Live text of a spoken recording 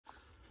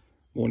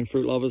Morning,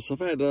 fruit lovers. I've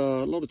had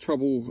a lot of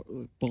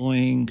trouble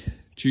buying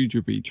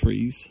jujube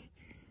trees,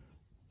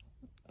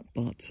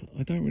 but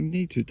I don't really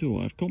need to, do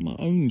I? I've got my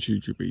own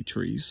jujube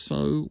trees,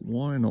 so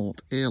why not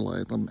air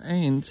layer them?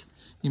 And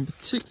in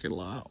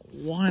particular,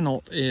 why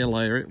not air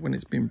layer it when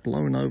it's been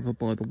blown over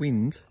by the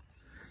wind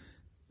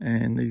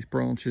and these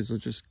branches are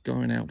just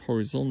going out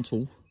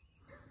horizontal?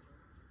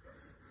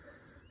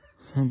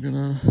 I'm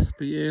gonna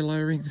be air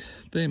layering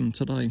them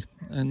today,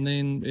 and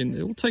then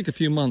it will take a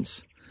few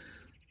months.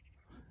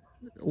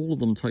 All of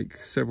them take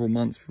several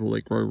months before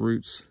they grow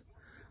roots,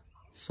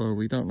 so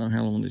we don't know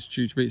how long this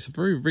jujube. It's a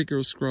very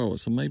vigorous grower,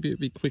 so maybe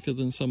it'll be quicker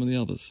than some of the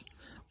others.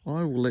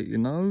 I will let you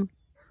know.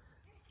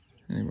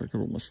 Anyway, I've got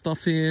all my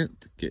stuff here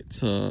to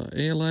get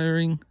air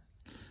layering.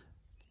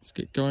 Let's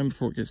get going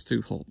before it gets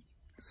too hot.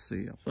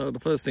 See ya. So the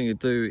first thing you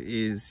do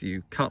is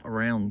you cut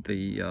around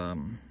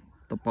the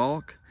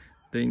bark.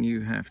 Then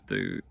you have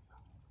to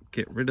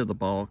get rid of the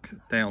bark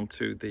down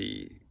to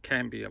the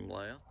cambium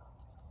layer.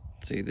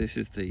 See, this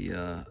is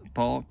the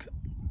bark.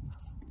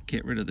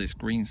 Get rid of this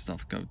green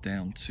stuff, go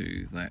down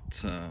to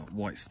that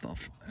white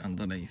stuff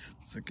underneath.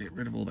 So get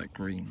rid of all that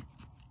green.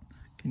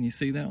 Can you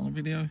see that on the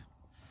video?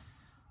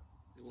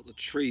 What the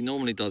tree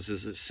normally does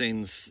is it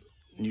sends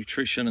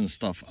nutrition and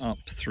stuff up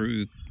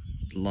through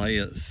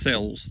layer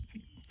cells.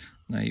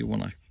 Now you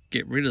want to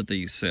get rid of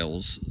these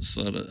cells,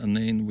 so that, and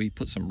then we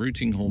put some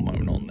rooting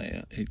hormone on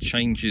there. It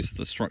changes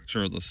the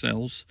structure of the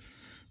cells.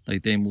 They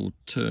then will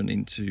turn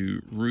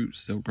into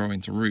roots. They'll grow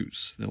into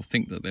roots. They'll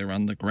think that they're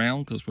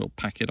underground because we'll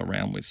pack it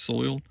around with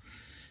soil.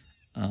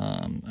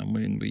 And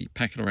when we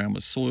pack it around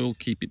with soil,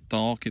 keep it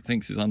dark, it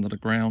thinks it's under the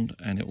ground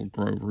and it will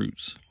grow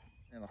roots.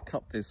 And I've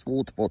cut this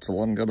water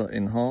bottle, I'm gonna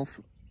in half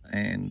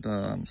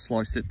and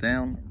sliced it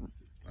down.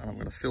 And I'm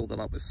gonna fill that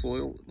up with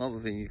soil. Another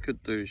thing you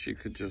could do is you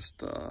could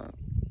just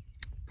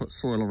put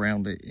soil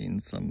around it in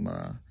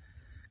some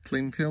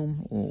cling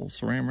film or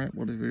saran wrap,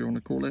 whatever you want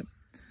to call it.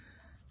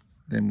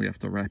 Then we have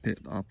to wrap it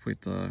up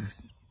with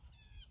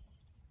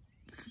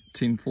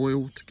tin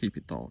foil to keep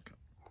it dark.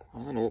 I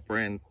don't know what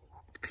brand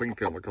cling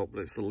film I got,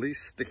 but it's the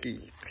least sticky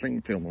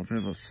cling film I've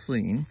ever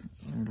seen.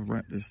 I'm going to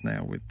wrap this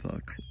now with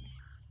the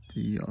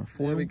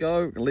foil. There we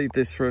go. Leave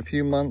this for a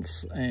few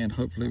months and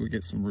hopefully we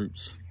get some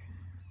roots.